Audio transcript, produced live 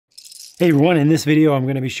Hey everyone, in this video I'm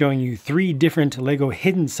going to be showing you 3 different LEGO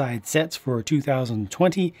Hidden Side sets for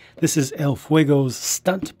 2020. This is El Fuego's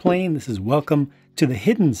Stunt plane. This is Welcome to the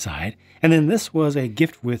Hidden Side. And then this was a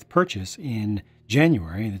gift with purchase in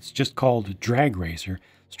January. It's just called Drag Racer.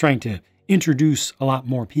 It's trying to introduce a lot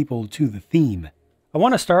more people to the theme. I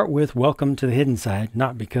want to start with Welcome to the Hidden Side,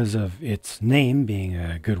 not because of its name being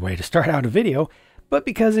a good way to start out a video, but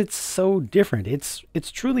because it's so different.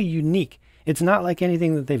 It's truly unique. It's not like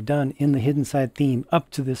anything that they've done in the Hidden Side theme up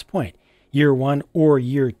to this point, year 1 or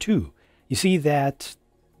year 2. You see that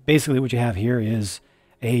basically what you have here is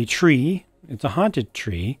a tree. It's a haunted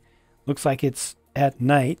tree. Looks like it's at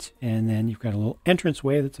night, and then you've got a little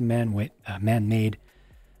entranceway that's a man-made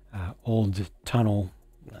old tunnel.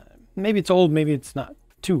 Maybe it's old, maybe it's not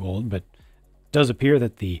too old, but it does appear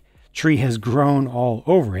that the tree has grown all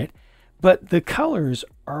over it. But the colors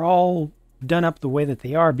are all done up the way that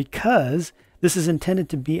they are because this is intended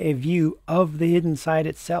to be a view of the Hidden Side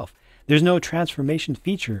itself. There's no transformation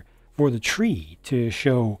feature for the tree to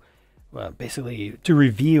show, basically to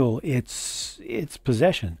reveal its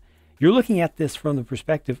possession. You're looking at this from the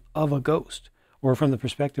perspective of a ghost, or from the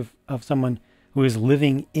perspective of someone who is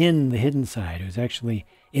living in the Hidden Side, who's actually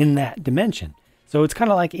in that dimension. So it's kind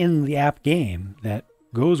of like in the app game that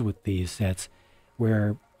goes with these sets,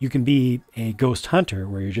 where you can be a ghost hunter,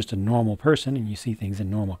 where you're just a normal person and you see things in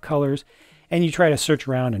normal colors, and you try to search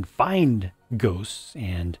around and find ghosts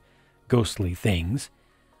and ghostly things.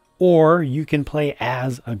 Or you can play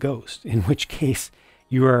as a ghost, in which case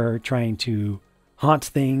you are trying to haunt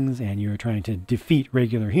things and you're trying to defeat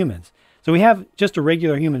regular humans. So we have just a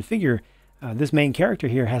regular human figure. This main character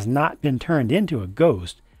here has not been turned into a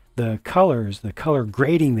ghost. The colors, the color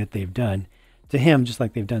grading that they've done to him, just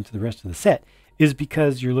like they've done to the rest of the set, is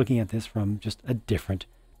because you're looking at this from just a different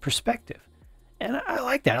perspective. And I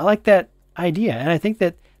like that. I like that idea. And I think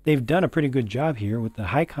that they've done a pretty good job here with the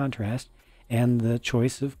high contrast and the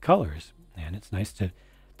choice of colors. And it's nice to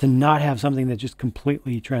not have something that just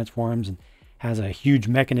completely transforms and has a huge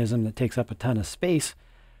mechanism that takes up a ton of space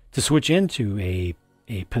to switch into a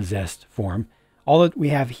possessed form. All that we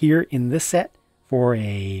have here in this set for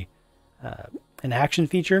an action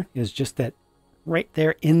feature is just that right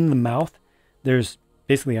there in the mouth, there's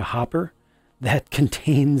basically a hopper that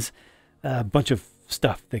contains a bunch of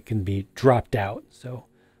stuff that can be dropped out. So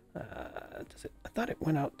I thought it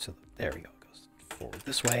went out. So there we go. It goes forward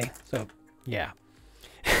this way. So yeah,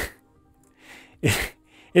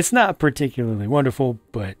 it's not particularly wonderful,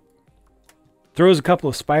 but throws a couple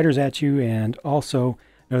of spiders at you. And also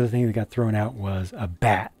another thing that got thrown out was a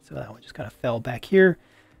bat. So that one just kind of fell back here.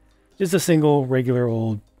 Just a single regular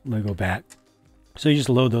old Lego bat. So you just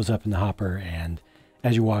load those up in the hopper, and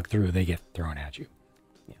as you walk through, they get thrown at you.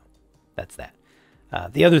 That's that.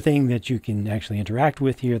 The other thing that you can actually interact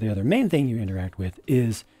with here, the other main thing you interact with,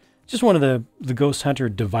 is just one of the Ghost Hunter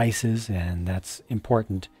devices, and that's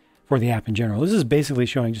important for the app in general. This is basically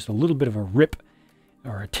showing just a little bit of a rip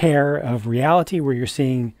or a tear of reality, where you're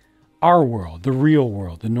seeing our world, the real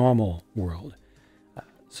world, the normal world.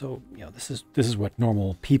 So this is what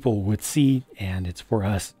normal people would see, and it's for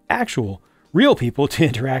us actual real people to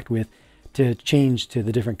interact with, to change to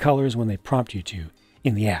the different colors when they prompt you to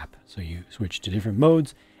in the app. So you switch to different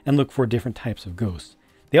modes and look for different types of ghosts.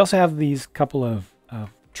 They also have these couple of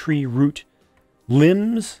tree root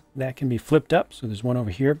limbs that can be flipped up. So there's one over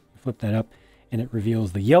here, flip that up and it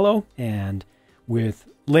reveals the yellow. And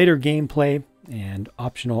with later gameplay and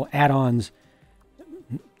optional add-ons,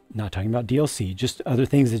 not talking about DLC, just other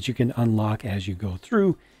things that you can unlock as you go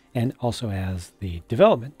through, and also as the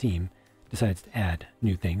development team decides to add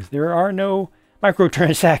new things. There are no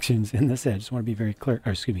microtransactions in this set. I just want to be very clear,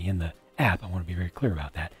 or excuse me, in the app. I want to be very clear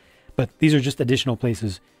about that. But these are just additional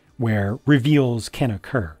places where reveals can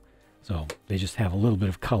occur. So they just have a little bit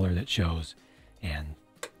of color that shows, and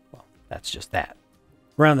well, that's just that.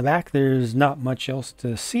 Around the back, there's not much else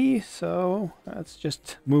to see, so let's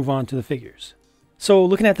just move on to the figures. So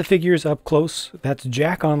looking at the figures up close, that's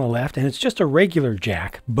Jack on the left, and it's just a regular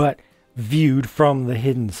Jack, but viewed from the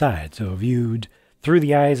Hidden Side. So viewed through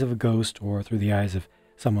the eyes of a ghost, or through the eyes of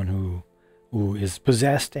someone who is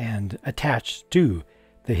possessed and attached to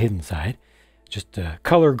the Hidden Side. Just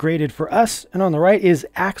color graded for us. And on the right is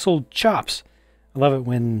Axle Chops. I love it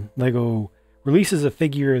when Lego releases a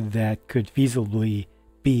figure that could feasibly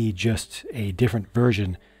be just a different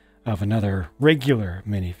version of another regular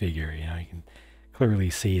minifigure. You can clearly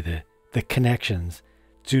see the connections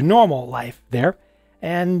to normal life there.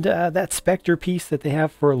 And that Spectre piece that they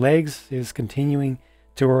have for legs is continuing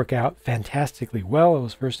to work out fantastically well. It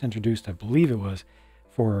was first introduced, I believe it was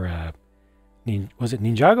for, was it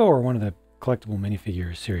Ninjago or one of the collectible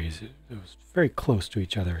minifigure series. It was very close to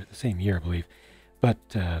each other the same year, I believe. But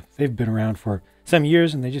they've been around for some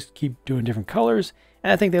years, and they just keep doing different colors.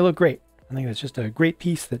 And I think they look great. I think it's just a great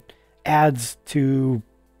piece that adds to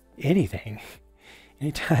anything,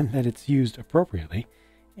 anytime that it's used appropriately.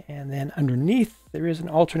 And then underneath, there is an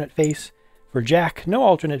alternate face for Jack. No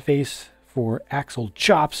alternate face for Axel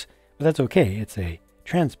Chops, but that's okay. It's a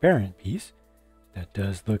transparent piece that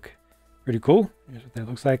does look pretty cool. Here's what that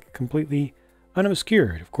looks like, completely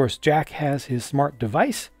unobscured. Of course, Jack has his smart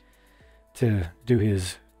device to do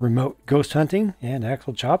his remote ghost hunting, and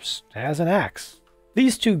Axel Chops has an axe.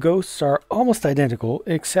 These two ghosts are almost identical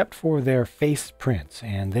except for their face prints,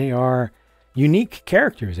 and they are unique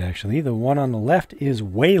characters actually. The one on the left is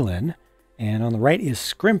Waylon, and on the right is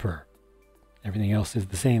Scrimper. Everything else is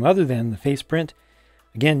the same other than the face print.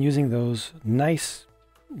 Again, using those nice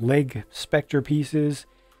leg specter pieces,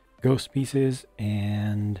 ghost pieces,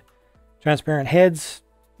 and transparent heads.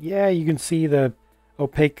 Yeah, you can see the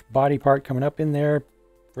opaque body part coming up in there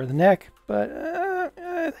for the neck, but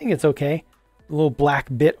I think it's okay. A little black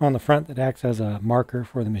bit on the front that acts as a marker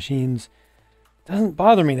for the machines doesn't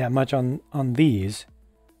bother me that much on these.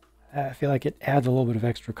 I feel like it adds a little bit of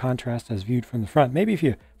extra contrast as viewed from the front. Maybe if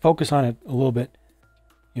you focus on it a little bit,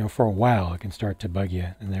 you know, for a while, it can start to bug you,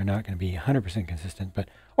 and they're not going to be 100% consistent. But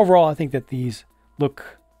overall, I think that these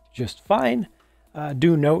look just fine.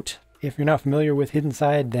 Do note, if you're not familiar with Hidden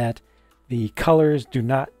Side, that the colors do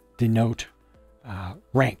not denote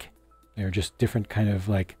rank. They're just different kind of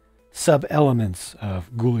like sub-elements of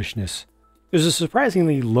ghoulishness. There's a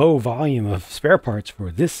surprisingly low volume of spare parts for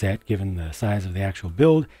this set, given the size of the actual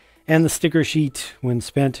build, and the sticker sheet, when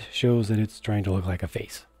spent, shows that it's trying to look like a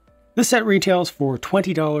face. This set retails for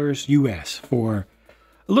 $20 US for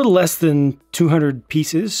a little less than 200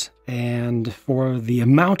 pieces, and for the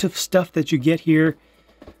amount of stuff that you get here,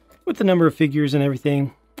 with the number of figures and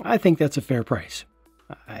everything, I think that's a fair price.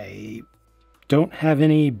 I don't have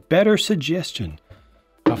any better suggestion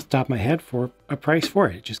off the top of my head for a price for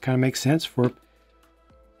it. It just kind of makes sense for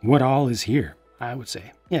what all is here, I would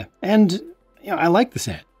say. Yeah, and you know, I like the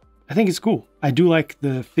set. I think it's cool. I do like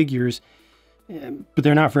the figures, but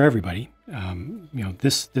they're not for everybody. You know,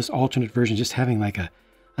 this alternate version, just having like a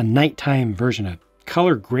nighttime version, a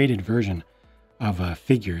color graded version of a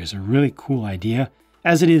figure, is a really cool idea,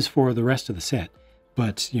 as it is for the rest of the set.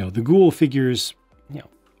 But you know, the ghoul figures, you know,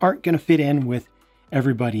 aren't going to fit in with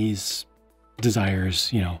everybody's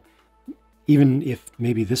desires. You know, even if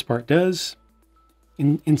maybe this part does,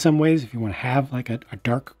 in some ways, if you want to have like a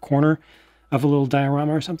dark corner of a little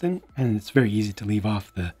diorama or something, and it's very easy to leave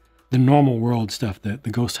off the normal world stuff, the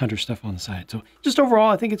ghost hunter stuff on the side. So just overall,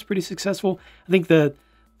 I think it's pretty successful. I think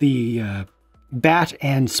the bat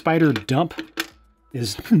and spider dump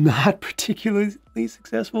is not particularly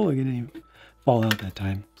successful. It didn't even fall out that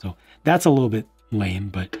time. So that's a little bit lame,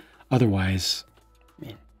 but otherwise,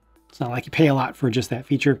 man, it's not like you pay a lot for just that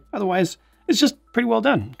feature. Otherwise, it's just pretty well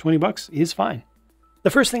done. 20 bucks is fine. The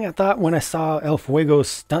first thing I thought when I saw El Fuego's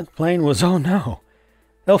stunt plane was, oh no,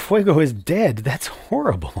 El Fuego is dead. That's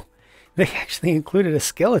horrible. They actually included a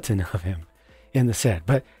skeleton of him in the set,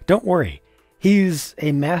 but don't worry. He's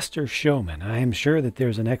a master showman. I am sure that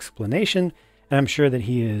there's an explanation, and I'm sure that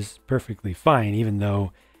he is perfectly fine, even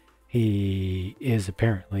though he is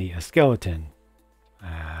apparently a skeleton.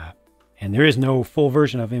 And there is no full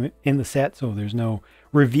version of him in the set, so there's no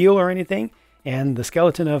reveal or anything, and the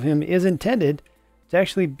skeleton of him is intended to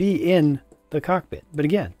actually be in the cockpit. But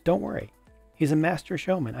again, don't worry. He's a master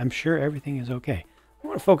showman. I'm sure everything is okay. I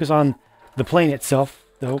want to focus on the plane itself,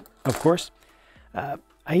 though, of course.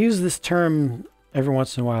 I use this term every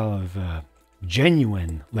once in a while of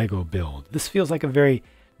genuine Lego build. This feels like a very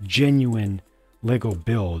genuine Lego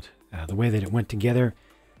build. The way that it went together,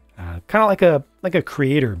 kind of like a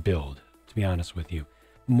creator build, to be honest with you,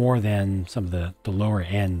 more than some of the lower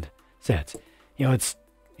end sets. You know,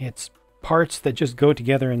 it's parts that just go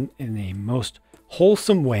together in the most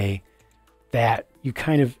wholesome way that you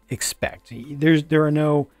kind of expect. There are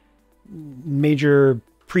no major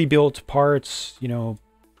pre-built parts, you know,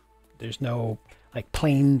 there's no like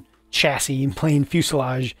plain chassis and plain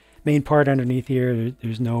fuselage main part underneath here.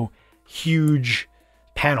 There's no huge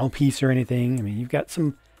panel piece or anything. I mean, you've got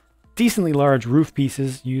some decently large roof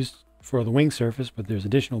pieces used for the wing surface, but there's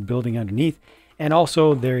additional building underneath. And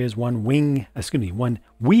also there is one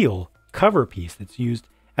wheel cover piece that's used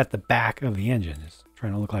at the back of the engine. It's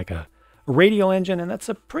trying to look like a radial engine, and that's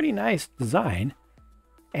a pretty nice design.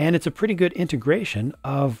 And it's a pretty good integration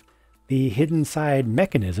of the hidden side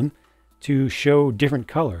mechanism to show different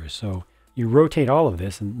colors. So you rotate all of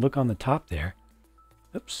this and look on the top there.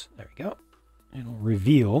 Oops, there we go. It'll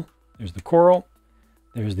reveal There's the coral,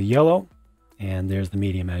 there's the yellow, and there's the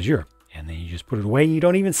medium azure. And then you just put it away and you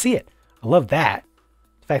don't even see it. I love that.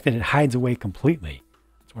 The fact that it hides away completely.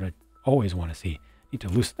 That's what I always want to see. Need to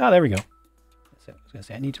loosen, oh, there we go. I was going to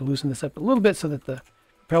say, I need to loosen this up a little bit so that the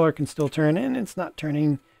propeller can still turn, and it's not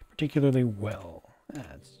turning particularly well.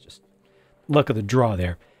 It's just luck of the draw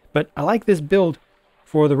there. But I like this build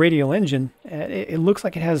for the radial engine. It looks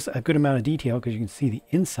like it has a good amount of detail because you can see the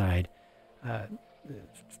inside,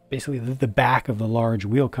 basically the back of the large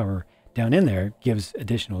wheel cover down in there gives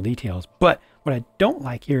additional details. But what I don't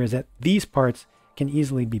like here is that these parts can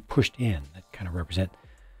easily be pushed in. That kind of represent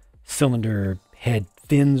cylinder head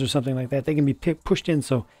fins or something like that. They can be pushed in,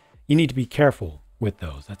 so you need to be careful with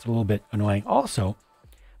those. That's a little bit annoying. Also,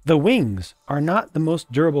 the wings are not the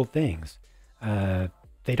most durable things.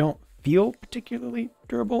 They don't feel particularly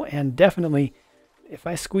durable, and definitely if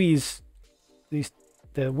I squeeze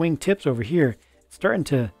the wing tips over here, it's starting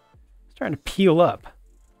to peel up.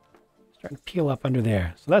 Starting to peel up under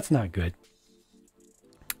there. So that's not good.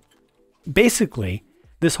 Basically,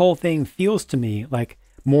 this whole thing feels to me like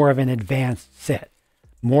more of an advanced set,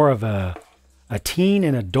 more of a teen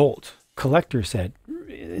and adult collector set,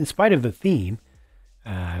 in spite of the theme,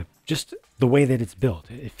 just the way that it's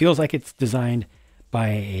built. It feels like it's designed by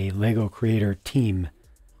a Lego creator team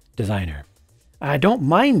designer. I don't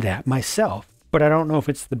mind that myself, but I don't know if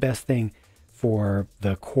it's the best thing for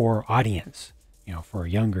the core audience, you know, for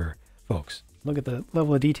younger folks. Look at the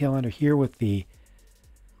level of detail under here with the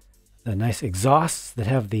nice exhausts that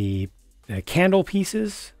have the candle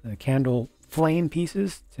pieces, the candle flame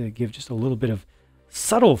pieces to give just a little bit of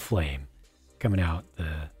subtle flame coming out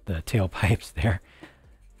the tailpipes there.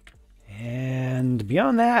 And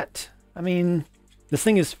beyond that, I mean, this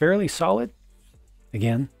thing is fairly solid.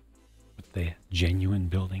 Again, with the genuine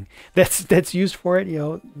building that's used for it. You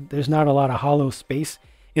know, there's not a lot of hollow space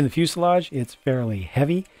in the fuselage. It's fairly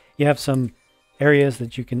heavy. You have some areas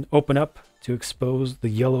that you can open up to expose the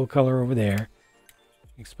yellow color over there.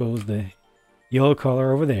 Expose the yellow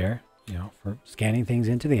color over there, you know, for scanning things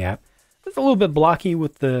into the app. It's a little bit blocky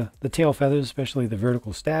with the tail feathers, especially the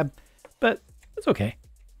vertical stab, but it's okay.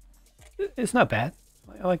 It's not bad.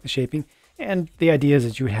 I like the shaping. And the idea is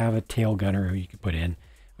that you would have a tail gunner who you could put in,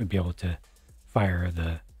 would be able to fire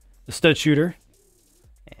the stud shooter.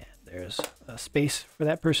 And there's a space for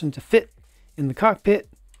that person to fit in the cockpit.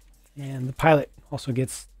 And the pilot also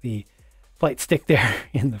gets the flight stick there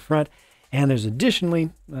in the front. And there's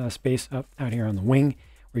additionally space out here on the wing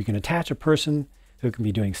where you can attach a person who can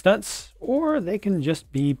be doing stunts, or they can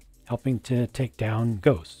just be helping to take down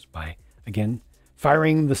ghosts by, again,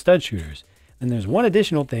 firing the stud shooters. And there's one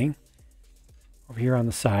additional thing over here on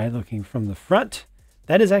the side, looking from the front.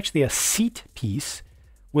 That is actually a seat piece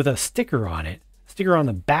with a sticker on it, sticker on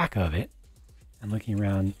the back of it. And looking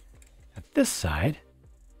around at this side,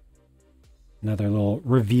 another little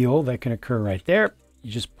reveal that can occur right there.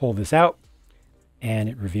 You just pull this out and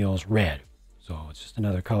it reveals red. So it's just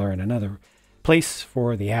another color and another place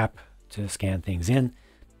for the app to scan things in,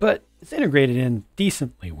 but it's integrated in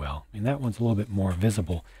decently well. I mean, that one's a little bit more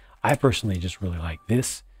visible. I personally just really like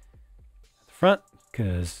this at the front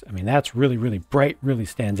because, I mean, that's really, really bright, really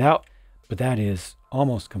stands out, but that is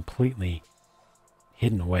almost completely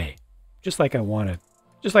hidden away. Just like I want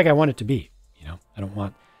it to be, you know. I don't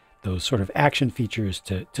want those sort of action features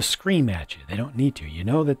to scream at you. They don't need to. You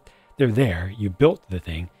know that they're there. You built the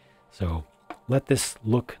thing. So let this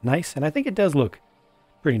look nice. And I think it does look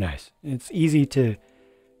pretty nice. It's easy to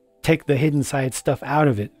take the hidden side stuff out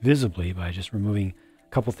of it visibly by just removing a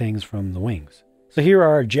couple things from the wings. So here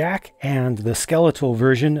are Jack and the skeletal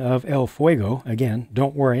version of El Fuego. Again,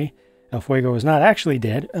 don't worry. El Fuego is not actually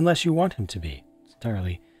dead unless you want him to be. It's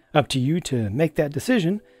entirely up to you to make that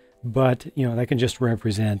decision. But, you know, that can just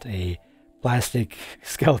represent a plastic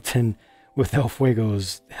skeleton with El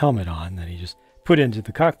Fuego's helmet on that he just put into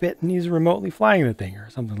the cockpit and he's remotely flying the thing or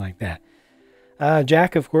something like that.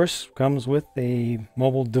 Jack, of course, comes with a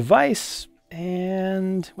mobile device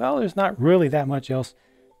and, well, there's not really that much else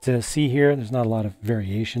to see here. There's not a lot of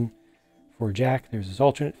variation for Jack. There's his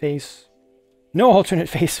alternate face. No alternate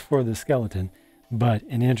face for the skeleton, but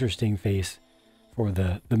an interesting face for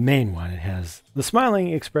the main one. It has the smiling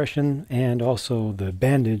expression and also the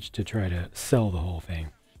bandage to try to sell the whole thing.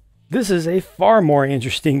 This is a far more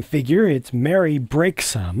interesting figure. It's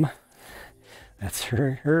JANGBRiCKS. That's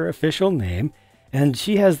her official name. And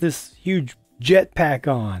she has this huge jetpack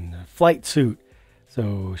on, a flight suit.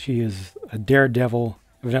 So she is a daredevil,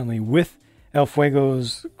 evidently with El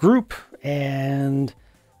Fuego's group. And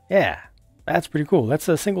yeah, that's pretty cool. That's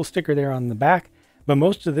a single sticker there on the back. But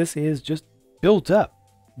most of this is just built up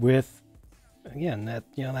with, again, that,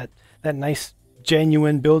 you know, that nice,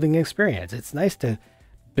 genuine building experience. It's nice to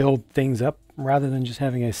build things up rather than just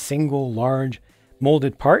having a single large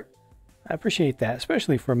molded part. I appreciate that,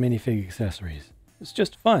 especially for minifig accessories. It's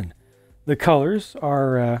just fun. The colors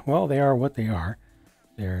are, well, they are what they are.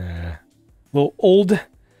 They're a little old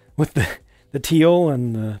with the teal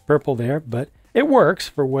and the purple there, but it works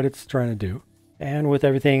for what it's trying to do. And with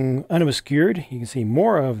everything unobscured, you can see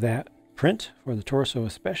more of that print for the torso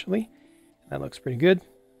especially. That looks pretty good.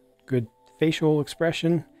 Good facial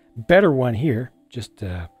expression. Better one here, just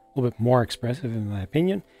a little bit more expressive in my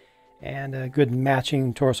opinion. And a good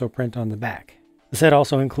matching torso print on the back. The set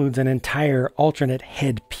also includes an entire alternate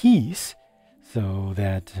head piece so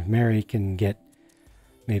that Mary can get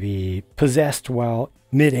maybe possessed while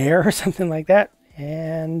mid-air or something like that.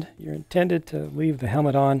 And you're intended to leave the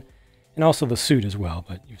helmet on and also the suit as well,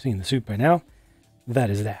 but you've seen the suit by now. That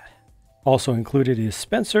is that. Also included is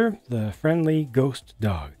Spencer, the friendly ghost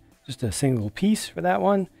dog. Just a single piece for that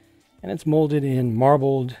one, and it's molded in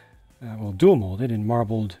marbled, well, dual molded in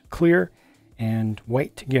marbled clear and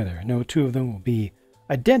white together. No two of them will be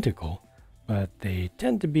identical, but they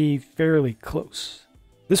tend to be fairly close.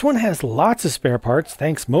 This one has lots of spare parts,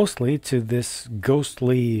 thanks mostly to this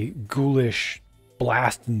ghostly, ghoulish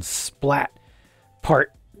blast and splat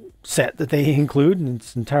part set that they include, and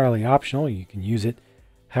it's entirely optional. You can use it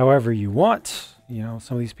however you want. You know,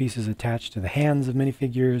 some of these pieces attach to the hands of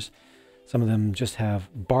minifigures. Some of them just have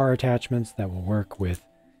bar attachments that will work with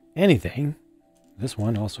anything. This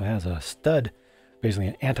one also has a stud, basically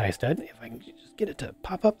an anti-stud. If I can just get it to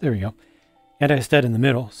pop up, there we go. Anti-stud in the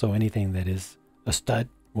middle, so anything that is a stud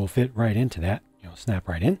will fit right into that, you know, snap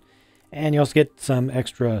right in. And you also get some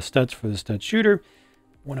extra studs for the stud shooter.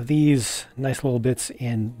 One of these nice little bits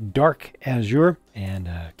in dark azure and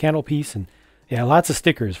a candle piece, and yeah, lots of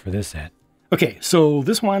stickers for this set. Okay, so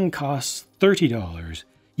this one costs $30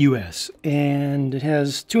 US and it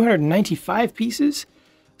has 295 pieces.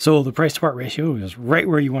 So the price to part ratio is right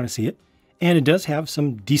where you want to see it. And it does have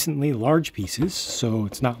some decently large pieces. So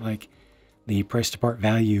it's not like the price to part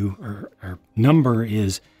value or number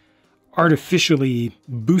is artificially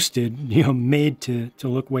boosted, you know, made to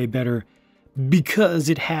look way better because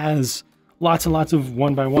it has lots and lots of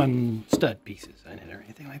one by one stud pieces in it or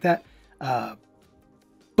anything like that.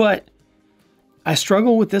 But I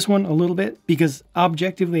struggle with this one a little bit because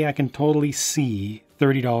objectively I can totally see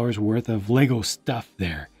 $30 worth of Lego stuff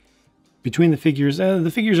there. Between the figures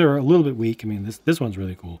are a little bit weak. I mean, this one's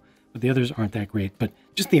really cool, but the others aren't that great. But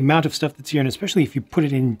just the amount of stuff that's here, and especially if you put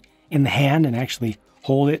it in the hand and actually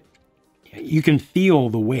hold it, you can feel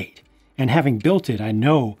the weight. And having built it, I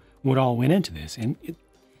know what all went into this, and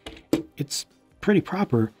it's pretty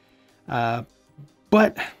proper. But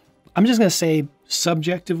I'm just going to say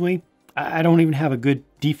subjectively, I don't even have a good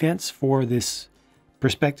defense for this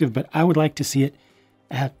perspective, but I would like to see it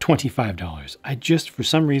at $25. I just, for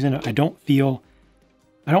some reason, I don't feel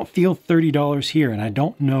 $30 here, and I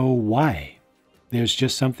don't know why. There's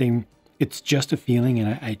just something, it's just a feeling,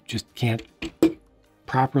 and I just can't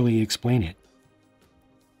properly explain it.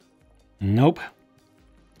 Nope.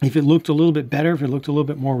 If it looked a little bit better, if it looked a little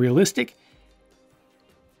bit more realistic,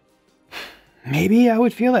 maybe I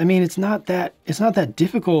would feel it. I mean, it's not that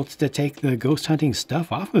difficult to take the ghost hunting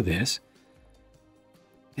stuff off of this.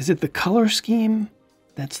 Is it the color scheme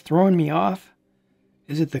that's throwing me off?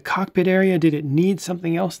 Is it the cockpit area? Did it need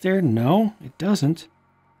something else there? No, it doesn't.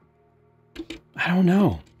 I don't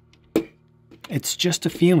know. It's just a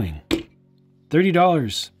feeling.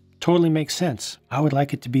 $30 totally makes sense. I would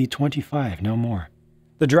like it to be $25, no more.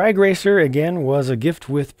 The drag racer, again, was a gift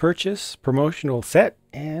with purchase promotional set,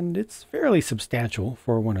 and it's fairly substantial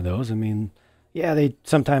for one of those. I mean, yeah, they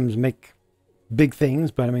sometimes make big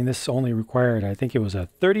things, but I mean, this only required, I think it was a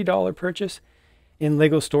 $30 purchase in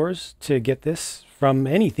Lego stores to get this from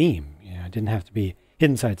any theme. You know, it didn't have to be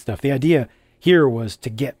hidden side stuff. The idea here was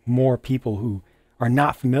to get more people who are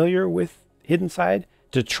not familiar with hidden side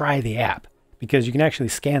to try the app, because you can actually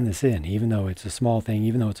scan this in, even though it's a small thing,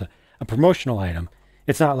 even though it's a promotional item.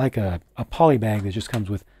 It's not like a poly bag that just comes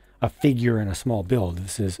with a figure and a small build.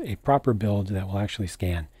 This is a proper build that will actually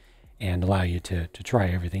scan and allow you to try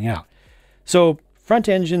everything out. So front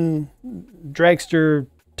engine dragster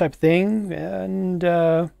type thing, and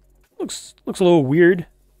looks a little weird,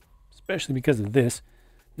 especially because of this.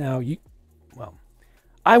 Now,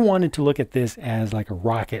 I wanted to look at this as like a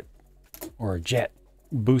rocket or a jet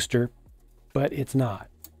booster, but it's not.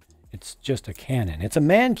 It's just a cannon. It's a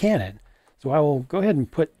man cannon. So I will go ahead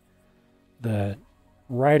and put the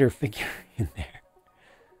rider figure in there.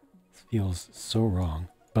 This feels so wrong,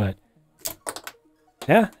 but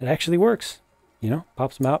yeah, it actually works. You know,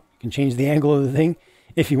 pops them out. You can change the angle of the thing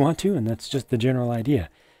if you want to, and that's just the general idea.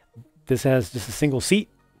 This has just a single seat,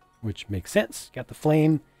 which makes sense. Got the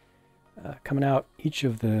flame coming out each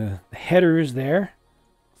of the headers there.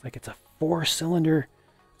 It's like it's a 4-cylinder.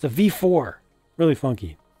 It's a V4. Really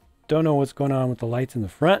funky. Don't know what's going on with the lights in the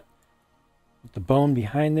front. With the bone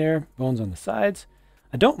behind there, bones on the sides.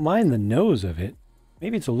 I don't mind the nose of it.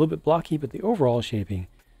 Maybe it's a little bit blocky, but the overall shaping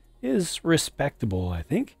is respectable, I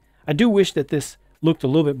think. I do wish that this looked a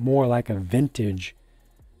little bit more like a vintage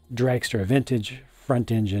dragster, a vintage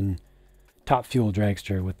front engine, top fuel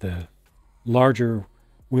dragster with the larger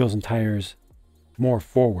wheels and tires more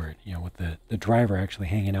forward, you know, with the driver actually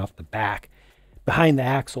hanging off the back behind the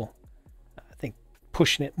axle. I think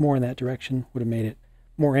pushing it more in that direction would have made it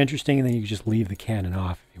more interesting, and then you could just leave the cannon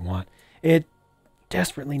off if you want. It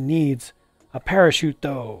desperately needs a parachute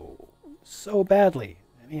though, so badly.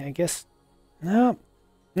 I mean, I guess, no,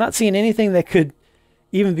 not seeing anything that could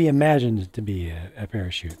even be imagined to be a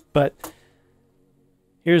parachute. But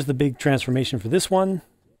here's the big transformation for this one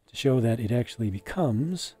to show that it actually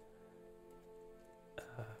becomes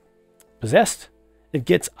possessed. It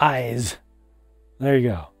gets eyes. There you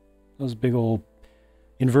go. Those big old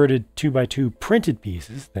inverted 2x2 printed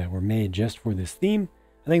pieces that were made just for this theme.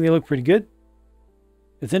 I think they look pretty good.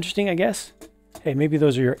 It's interesting, I guess. Hey, maybe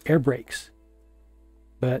those are your air brakes.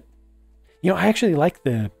 But, you know, I actually like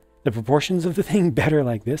the proportions of the thing better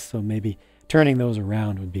like this, so maybe turning those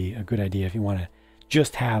around would be a good idea if you want to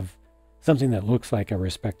just have something that looks like a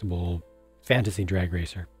respectable fantasy drag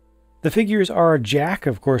racer. The figures are Jack,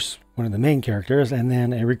 of course, one of the main characters, and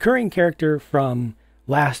then a recurring character from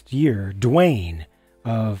last year, Dwayne,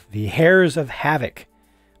 of the Hares of Havoc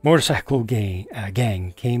motorcycle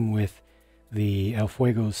gang came with the El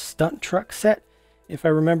Fuego's stunt truck set, if I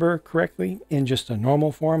remember correctly, in just a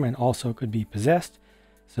normal form, and also could be possessed.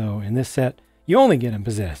 So in this set, you only get him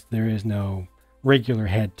possessed. There is no regular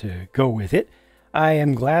head to go with it. I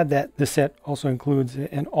am glad that this set also includes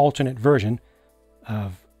an alternate version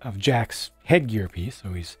of Jack's headgear piece.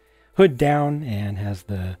 So he's hood down and has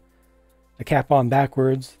the cap on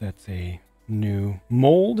backwards. That's a new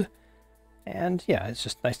mold. And yeah, it's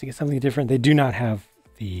just nice to get something different. They do not have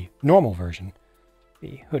the normal version,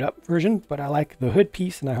 the hood up version, but I like the hood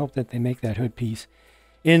piece, and I hope that they make that hood piece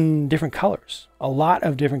in different colors. A lot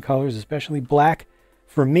of different colors, especially black.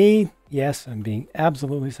 For me, yes, I'm being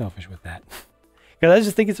absolutely selfish with that. Because I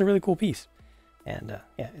just think it's a really cool piece. And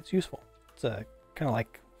yeah, it's useful. It's kind of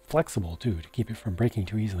like flexible too, to keep it from breaking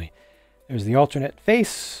too easily. There's the alternate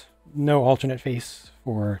face. No alternate face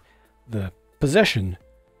for the possession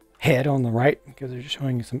head on the right, because they're just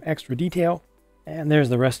showing some extra detail. And there's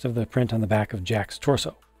the rest of the print on the back of Jack's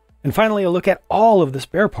torso. And finally, a look at all of the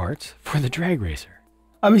spare parts for the drag racer.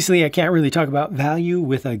 Obviously, I can't really talk about value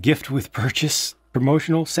with a gift with purchase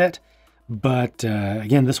promotional set, but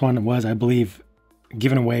again, this one was, I believe,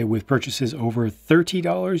 given away with purchases over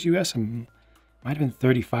 $30 US. Might have been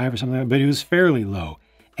 35 or something like that, but it was fairly low.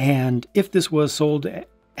 And if this was sold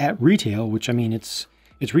at retail, which, I mean, it's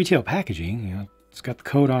retail packaging, you know, it's got the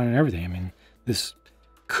code on it and everything. I mean, this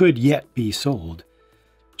could yet be sold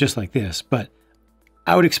just like this, but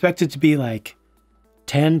I would expect it to be like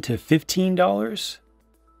 $10 to $15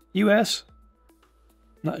 US.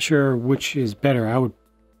 Not sure which is better. I would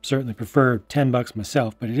certainly prefer 10 bucks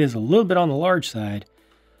myself, but it is a little bit on the large side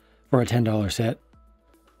for a $10 set.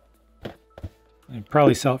 I'd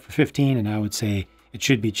probably sell it for 15, and I would say it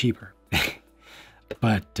should be cheaper.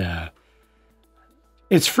 But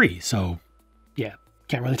it's free, so yeah,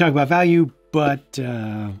 can't really talk about value, but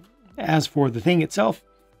as for the thing itself,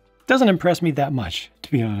 it doesn't impress me that much,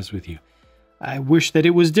 to be honest with you. I wish that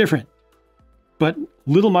it was different, but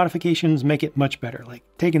little modifications make it much better. Like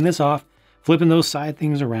taking this off, flipping those side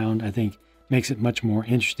things around, I think makes it much more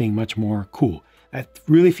interesting, much more cool. I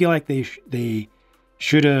really feel like they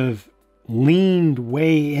should have leaned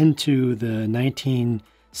way into the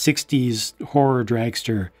 1960s horror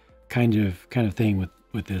dragster kind of thing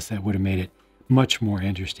with this. That would have made it much more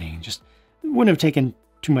interesting. Just wouldn't have taken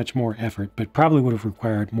too much more effort, but probably would have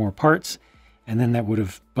required more parts, and then that would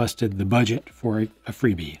have busted the budget for a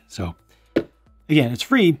freebie. So again, it's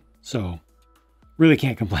free, so really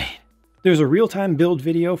can't complain. There's a real-time build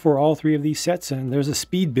video for all three of these sets, and there's a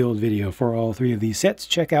speed build video for all three of these sets.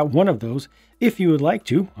 Check out one of those if you would like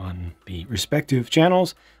to on the respective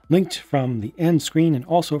channels, linked from the end screen and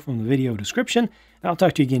also from the video description. And I'll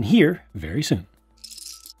talk to you again here very soon.